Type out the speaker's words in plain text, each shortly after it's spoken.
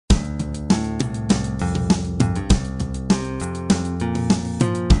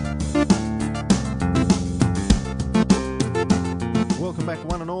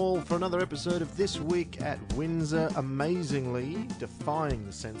one and all, for another episode of This Week at Windsor. Amazingly, defying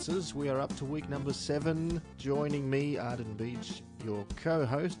the censors, we are up to week number 7. Joining me, Ardin Beach, your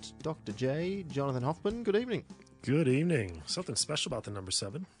co-host, Dr. J, Jonathan Hoffman. Good evening. Good evening. Something special about the number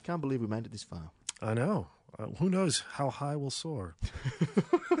 7. Can't believe we made it this far. I know. Who knows how high we'll soar?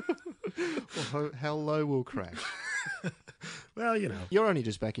 Or how low we'll crash. Well, you know. You're only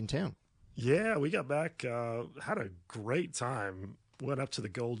just back in town. Yeah, we got back, had a great time. Went up to the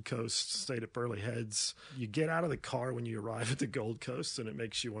Gold Coast, stayed at Burley Heads. You get out of the car when you arrive at the Gold Coast, and it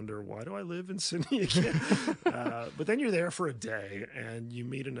makes you wonder, why do I live in Sydney again? But then you're there for a day, and you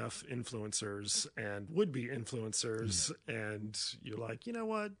meet enough influencers and would-be influencers, and you're like, you know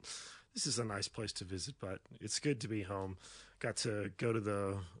what? This is a nice place to visit, but it's good to be home. Got to go to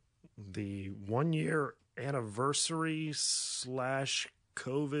the 1-year anniversary /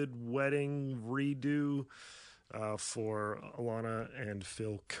 COVID wedding redo for Alana and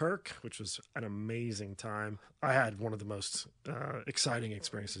Phil Kirk, which was an amazing time. I had one of the most exciting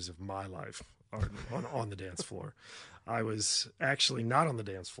experiences of my life on the dance floor. I was actually not on the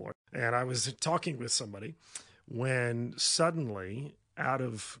dance floor, and I was talking with somebody when suddenly, out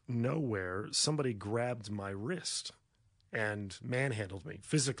of nowhere, somebody grabbed my wrist and manhandled me,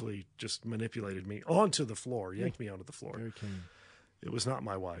 physically just manipulated me onto the floor, yanked me onto the floor. Very keen. It was not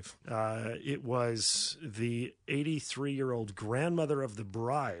my wife. It was the 83-year-old grandmother of the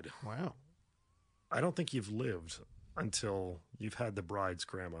bride. Wow. I don't think you've lived until you've had the bride's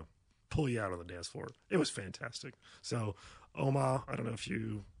grandma pull you out on the dance floor. It was fantastic. So, Oma, I don't know if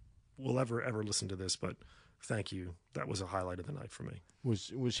you will ever listen to this, but thank you. That was a highlight of the night for me.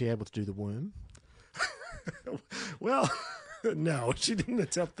 Was she able to do the worm? Well, no, she didn't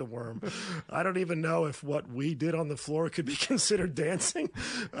attempt the worm. I don't even know if what we did on the floor could be considered dancing.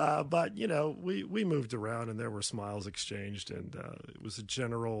 But, you know, we moved around and there were smiles exchanged, and it was a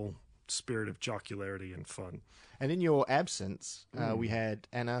general spirit of jocularity and fun. And in your absence, we had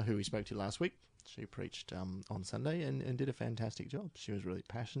Anna, who we spoke to last week. She preached on Sunday and did a fantastic job. She was really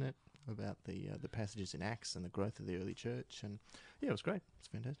passionate about the passages in Acts and the growth of the early church. And, yeah, it was great. It's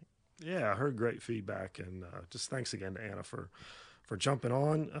fantastic. Yeah, I heard great feedback, and just thanks again to Anna for jumping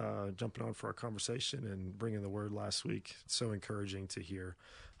on for our conversation and bringing the word last week. It's so encouraging to hear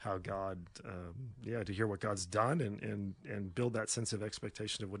how God, to hear what God's done and build that sense of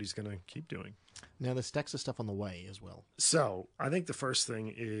expectation of what he's going to keep doing. Now, there's stacks of stuff on the way as well. So I think the first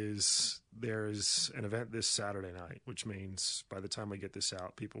thing is there's an event this Saturday night, which means by the time we get this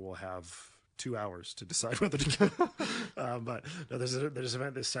out, people will have 2 hours to decide whether to go. But no, there's an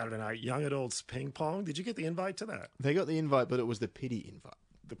event this Saturday night, Young Adults Ping Pong. Did you get the invite to that? They got the invite, but it was the pity invite.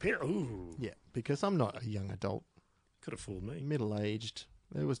 The pity? Ooh. Yeah, because I'm not a young adult. Could have fooled me. Middle-aged.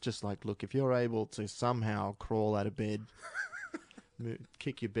 It was just like, look, if you're able to somehow crawl out of bed,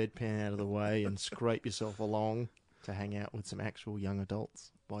 kick your bedpan out of the way and scrape yourself along to hang out with some actual young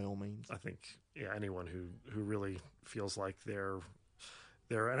adults, by all means. I think, anyone who really feels like they're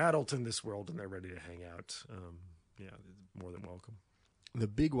an adult in this world and they're ready to hang out, more than welcome. The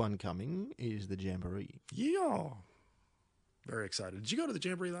big one coming is the Jamboree. Yeah. Very excited. Did you go to the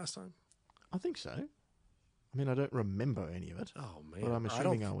Jamboree last time? I think so. I mean, I don't remember any of it. Oh, man. But I'm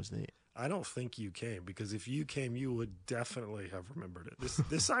assuming I was there. I don't think you came, because if you came, you would definitely have remembered it.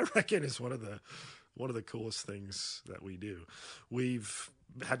 This I reckon is one of the coolest things that we do. We've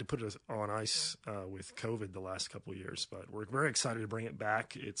had to put it on ice with COVID the last couple of years, but we're very excited to bring it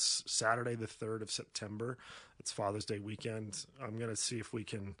back. It's Saturday, the 3rd of September. It's Father's Day weekend. I'm going to see if we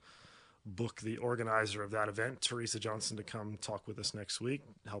can book the organizer of that event, Teresa Johnson, to come talk with us next week,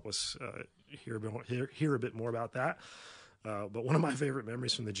 help us hear a bit more about that. But one of my favorite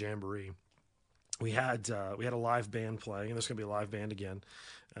memories from the Jamboree, we had a live band playing, and there's going to be a live band again.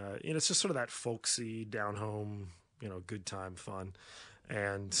 And it's just sort of that folksy, down home, good time fun.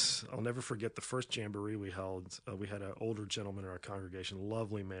 And I'll never forget the first Jamboree we held. We had an older gentleman in our congregation,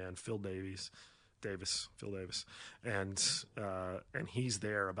 lovely man, Phil Davis, and he's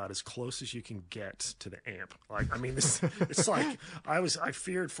there about as close as you can get to the amp. Like, I mean, it's like I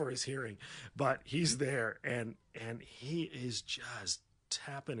feared for his hearing, but he's there, and he is just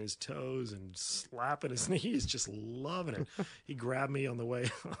tapping his toes and slapping his knee. He's just loving it. He grabbed me on the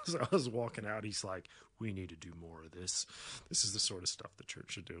way as I was walking out. He's like, "We need to do more of this. This is the sort of stuff the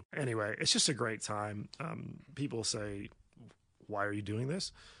church should do." Anyway, it's just a great time. People say, "Why are you doing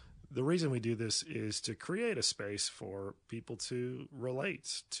this?" The reason we do this is to create a space for people to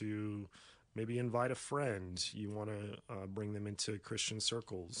relate, to maybe invite a friend. You want to bring them into Christian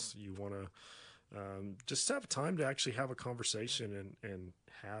circles. You want to just have time to actually have a conversation and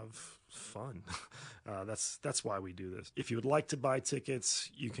have fun. That's why we do this. If you would like to buy tickets,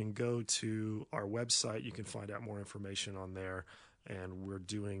 you can go to our website. You can find out more information on there. And we're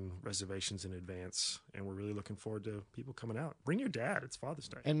doing reservations in advance. And we're really looking forward to people coming out. Bring your dad. It's Father's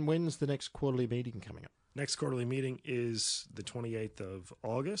Day. And when's the next quarterly meeting coming up? Next quarterly meeting is the 28th of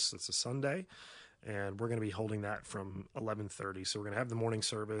August. It's a Sunday. And we're going to be holding that from 11:30. So we're going to have the morning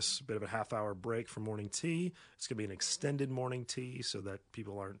service, a bit of a half-hour break for morning tea. It's going to be an extended morning tea so that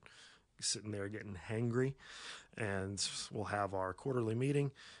people aren't sitting there getting hangry. And we'll have our quarterly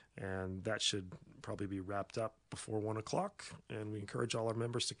meeting, and that should probably be wrapped up before 1 o'clock. And we encourage all our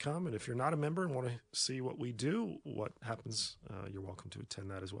members to come. And if you're not a member and want to see what we do, what happens, you're welcome to attend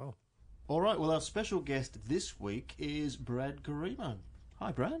that as well. All right. Well, our special guest this week is Brad Ngorima.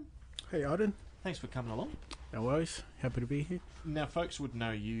 Hi, Brad. Hey, Ardin. Thanks for coming along. No worries. Happy to be here. Now, folks would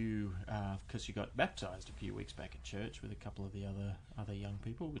know you because you got baptised a few weeks back at church with a couple of the other young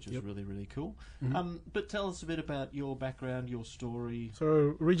people, which was really, really cool. Mm-hmm. But tell us a bit about your background, your story.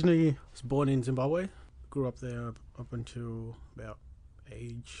 So, originally, I was born in Zimbabwe. Grew up there up until about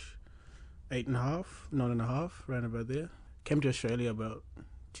age 8.5, 9.5, around about there. Came to Australia about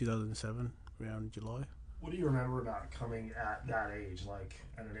 2007, around July. What do you remember about coming at that age, like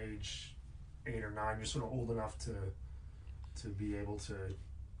at an age 8 or 9, you're sort of old enough to be able to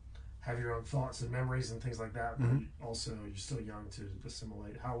have your own thoughts and memories and things like that, but also you're still young to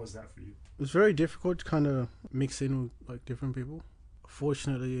assimilate. How was that for you? It was very difficult to kind of mix in with like different people.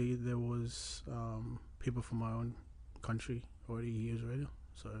 Fortunately, there was people from my own country already here in Australia,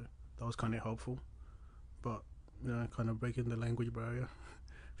 so that was kind of helpful. But kind of breaking the language barrier,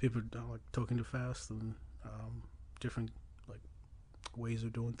 people don't like talking too fast and different like ways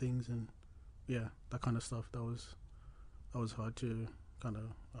of doing things, and that kind of stuff. That was hard to kind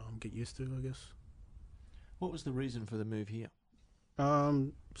of get used to, I guess. What was the reason for the move here?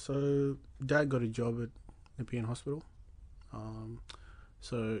 So Dad got a job at Nepean Hospital.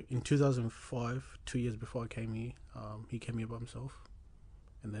 So in 2005, 2 years before I came here, he came here by himself,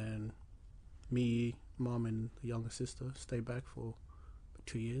 and then me, Mum, and the younger sister stayed back for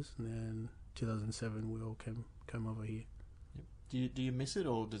 2 years, and then 2007 we all came over here. Yep. Do you miss it,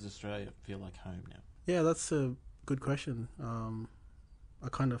 or does Australia feel like home now? Yeah, that's a good question. I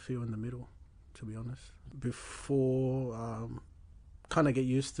kind of feel in the middle, to be honest. Before, kind of get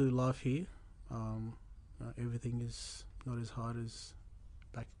used to life here. Everything is not as hard as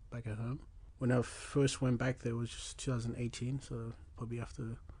back at home. When I first went back there, it was just 2018, so probably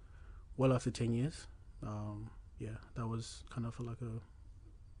after 10 years. That was kind of like a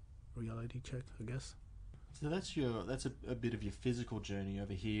reality check, I guess. So that's a bit of your physical journey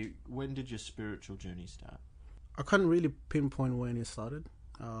over here. When did your spiritual journey start? I couldn't really pinpoint when it started.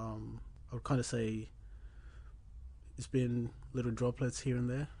 I would kind of say it's been little droplets here and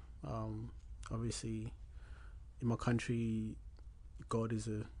there. Obviously, in my country, God is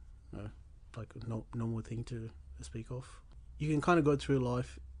a normal thing to speak of. You can kind of go through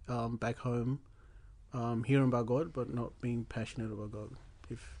life back home, hearing about God, but not being passionate about God,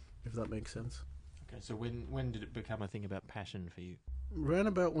 if that makes sense. Okay, so when did it become a thing about passion for you? Around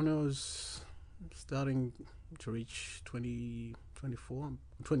about when I was starting to reach 24. I'm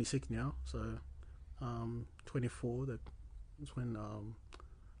 26 now, so 24, that's when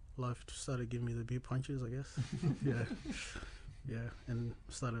life started giving me the big punches, I guess. And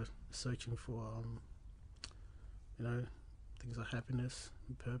started searching for things like happiness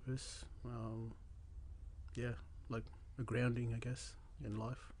and purpose. Like a grounding, I guess, in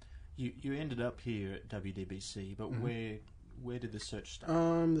life. You ended up here at WDBC, but where did the search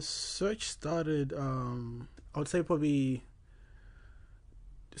start? The search started, I would say probably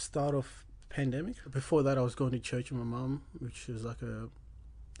the start of pandemic. Before that, I was going to church with my mum, which is like a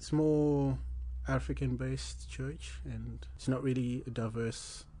small African-based church, and it's not really a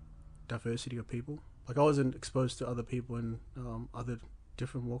diversity of people. Like, I wasn't exposed to other people in other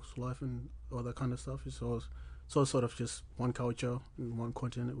different walks of life and all that kind of stuff. It's all sort of just one culture and one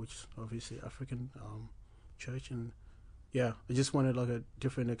continent, which is obviously African church. And I just wanted like a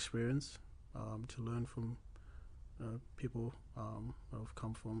different experience to learn from people who have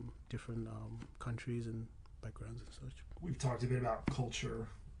come from different countries and backgrounds and such. We've talked a bit about culture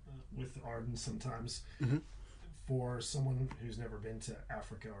with Ardin sometimes. For someone who's never been to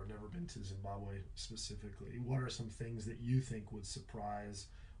Africa or never been to Zimbabwe specifically, what are some things that you think would surprise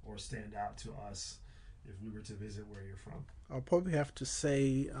or stand out to us if we were to visit where you're from? I'll probably have to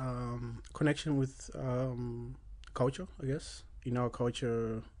say connection with culture, I guess. In our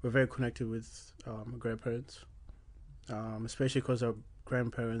culture, we're very connected with grandparents, especially because our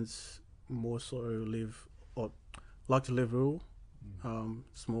grandparents, more so live or like to live rural,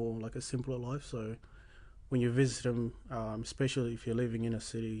 small, like a simpler life. So when you visit them, especially if you're living in a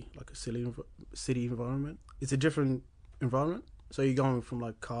city, like a city environment, it's a different environment. So you're going from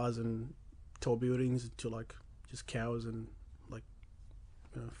like cars and tall buildings to like just cows and like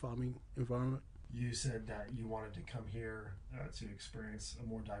farming environment. You said that you wanted to come here to experience a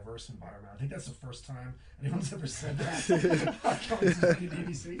more diverse environment. I think that's the first time anyone's ever said that. Coming to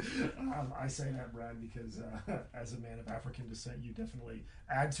WDBC. I say that, Brad, because as a man of African descent, you definitely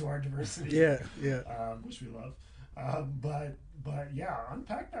add to our diversity. Yeah. Which we love. But yeah,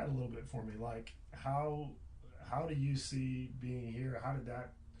 unpack that a little bit for me. Like, how do you see being here? How did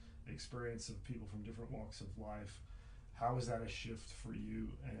that experience of people from different walks of life, how was that a shift for you,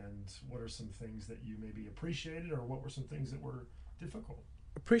 and what are some things that you maybe appreciated, or what were some things that were difficult?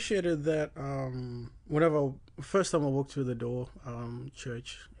 Appreciated that first time I walked through the door,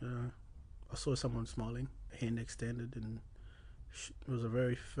 church, I saw someone smiling, hand extended, and it was a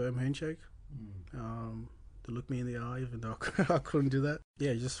very firm handshake. To look me in the eye, even though I couldn't do that.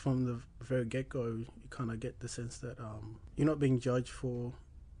 Yeah, just from the very get-go, you kind of get the sense that you're not being judged for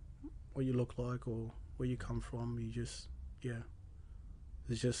what you look like or where you come from. You just,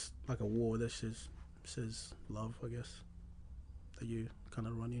 it's just like a war that says love, I guess, that you kind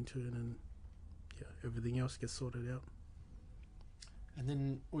of run into, and then everything else gets sorted out. And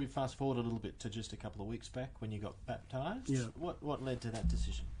then we fast forward a little bit to just a couple of weeks back when you got baptised. Yeah. What led to that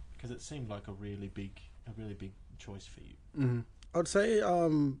decision? Because it seemed like a really big choice for you. Mm-hmm. I'd say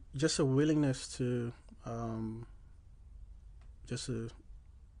just a willingness to just to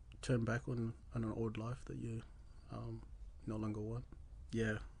turn back on an old life that you no longer want.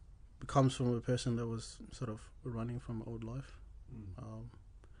 Yeah, it comes from a person that was sort of running from an old life,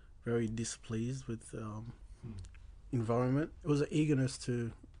 very displeased with environment. It was an eagerness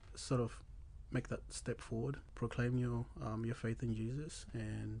to sort of make that step forward, proclaim your faith in Jesus,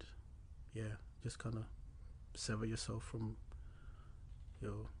 and just kind of sever yourself from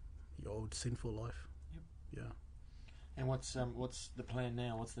your old sinful life. Yep. Yeah. And what's the plan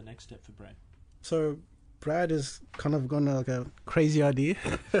now? What's the next step for Brad? So Brad is kind of gone like a crazy idea.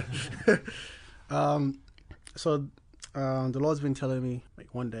 So the Lord's been telling me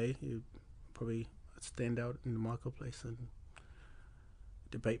like one day you probably stand out in the marketplace and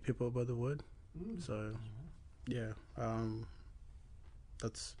debate people about the word. So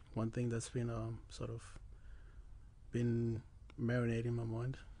that's one thing that's been sort of been marinating my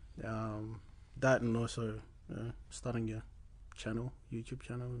mind. That, and also starting a channel, YouTube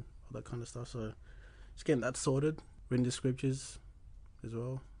channel, and all that kind of stuff. So just getting that sorted, reading the scriptures as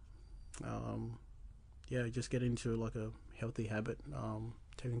well. Just get into like a healthy habit,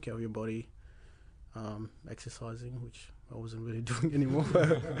 taking care of your body, exercising, which I wasn't really doing anymore.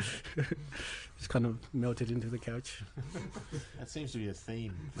 Just kind of melted into the couch. That seems to be a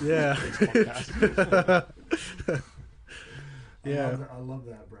theme. Yeah. For this podcast. Yeah. I love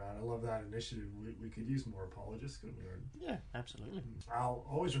that, Brad. I love that initiative. We could use more apologists, couldn't we? Yeah, absolutely. I'll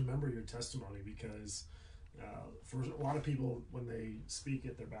always remember your testimony because for a lot of people, when they speak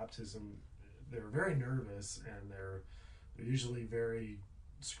at their baptism, they're very nervous and they're usually very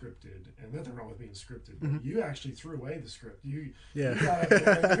scripted, and nothing wrong with being scripted, but you actually threw away the script. You got up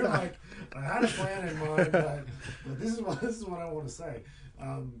there and you're like, I had a plan in mind, but this is what I want to say.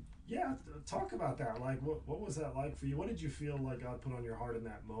 Talk about that. Like, what was that like for you? What did you feel like God put on your heart in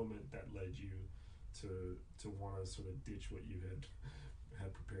that moment that led you to want to sort of ditch what you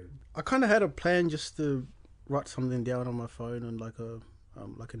had prepared? I kind of had a plan just to write something down on my phone and like a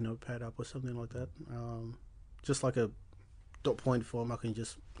notepad app or something like that. Just like a dot point form I can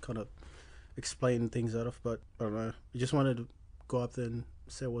just kind of explain things out of, but I don't know. I just wanted to go up there and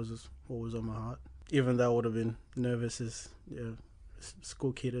say what was on my heart, even though I would have been nervous as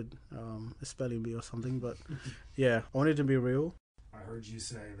school kid at a spelling bee or something. But I wanted to be real. I heard you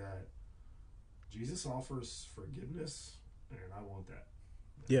say that Jesus offers forgiveness, and I want that.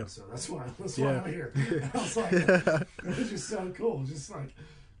 Yeah. So that's why I'm here. I was like, it was just so cool. Just like,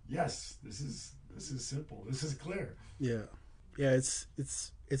 yes, this is simple. This is clear. Yeah. It's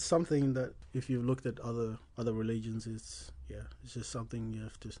something that if you've looked at other religions, it's just something you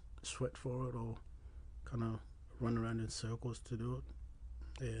have to sweat for it or kind of run around in circles to do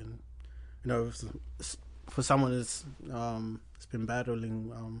it. And for someone that's been battling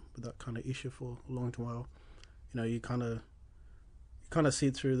with that kind of issue for a long while, you kind of see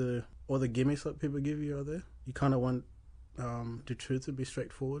through all the gimmicks that people give you out there. You kind of want the truth to be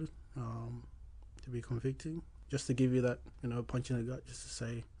straightforward, to be convicting, just to give you that punch in the gut, just to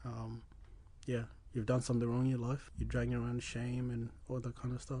say you've done something wrong in your life, you're dragging around shame and all that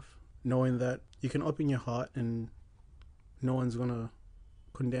kind of stuff. knowing that you can open your heart and no one's going to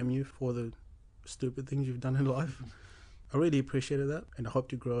condemn you for the stupid things you've done in life. I really appreciated that, and I hope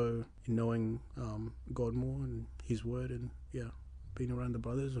to grow in knowing God more and His Word, and being around the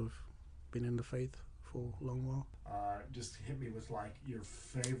brothers who've been in the faith for a long while. Just hit me with like your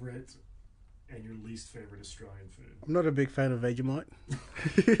favorite and your least favorite Australian food. I'm not a big fan of Vegemite.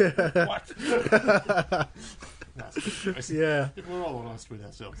 What? Yeah. If we're all honest with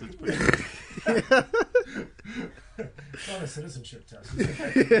ourselves, it's pretty good. It's not a citizenship test.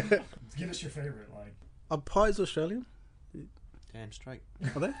 Give us your favorite. Like, Are pies Australian? Damn straight.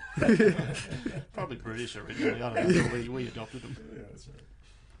 Are they? Probably British originally. I don't know. We adopted them. yeah, that's right.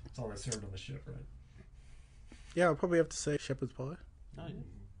 It's all they served on the ship, right? Yeah, I'll probably have to say shepherd's pie. Oh, yeah.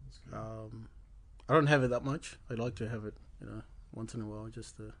 That's good. I don't have it that much. I'd like to have it, once in a while,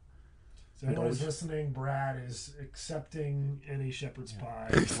 just to... So anyone's listening, Brad is accepting any shepherd's pie.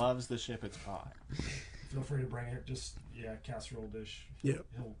 Loves the shepherd's pie. Feel free to bring it. Just, casserole dish. Yeah.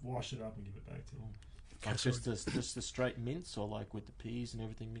 He'll wash it up and give it back to you. Like just the straight mince, or like with the peas and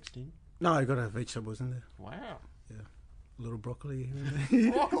everything mixed in? No, I got to have vegetables in there. Wow. Yeah. A little broccoli here and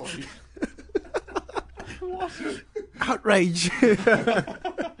there. Broccoli? What? Outrage!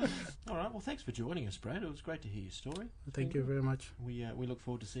 All right. Well, thanks for joining us, Brad. It was great to hear your story. Thank you very much. We look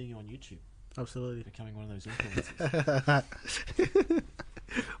forward to seeing you on YouTube. Absolutely. Becoming one of those influencers.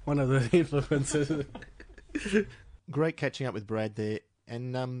 One of the influencers. Great catching up with Brad there,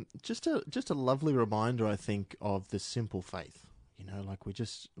 and just a lovely reminder, I think, of the simple faith. Like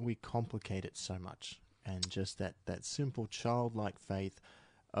we complicate it so much, and just that simple childlike faith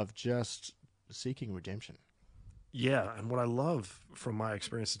of just seeking redemption. Yeah, and what I love from my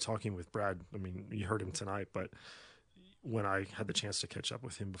experience of talking with Brad, I mean, you heard him tonight, but when I had the chance to catch up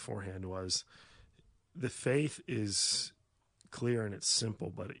with him beforehand, was the faith is clear and it's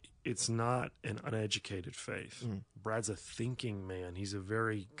simple, but it's not an uneducated faith. Brad's a thinking man. He's a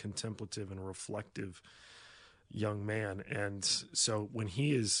very contemplative and reflective young man, and so when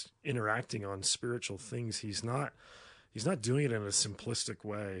he is interacting on spiritual things, he's not doing it in a simplistic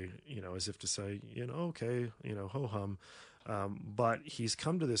way, as if to say, okay, ho hum, but he's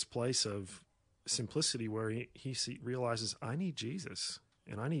come to this place of simplicity where he realizes, I need Jesus,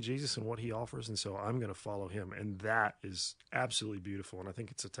 and I need Jesus and what he offers, and so I'm going to follow him, and that is absolutely beautiful, and I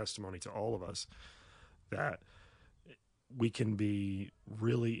think it's a testimony to all of us that we can be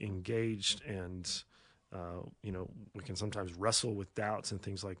really engaged, and we can sometimes wrestle with doubts and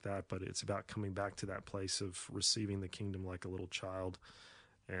things like that, but it's about coming back to that place of receiving the kingdom like a little child.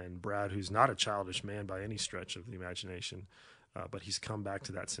 And Brad, who's not a childish man by any stretch of the imagination, but he's come back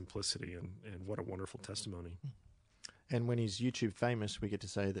to that simplicity, and what a wonderful testimony. And when he's YouTube famous, we get to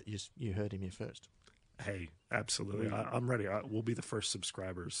say that you heard him here first. Hey, absolutely. I'm ready. We'll be the first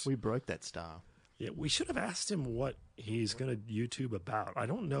subscribers. We broke that star. Yeah, we should have asked him what he's going to YouTube about. I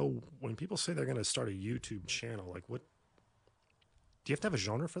don't know, when people say they're going to start a YouTube channel, like what, do you have to have a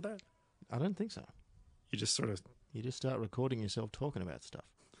genre for that? I don't think so. You just start recording yourself talking about stuff.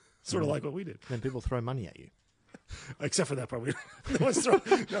 Sort of like what we did. Then people throw money at you. Except for that part.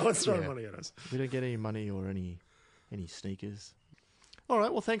 No one's throwing money at us. We don't get any money or any sneakers. All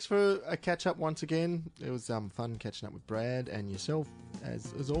right, well, thanks for a catch-up once again. It was fun catching up with Brad and yourself,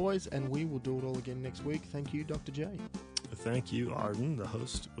 as always, and we will do it all again next week. Thank you, Dr. J. Thank you, Ardin, the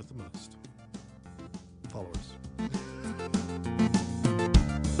host with the most. Followers.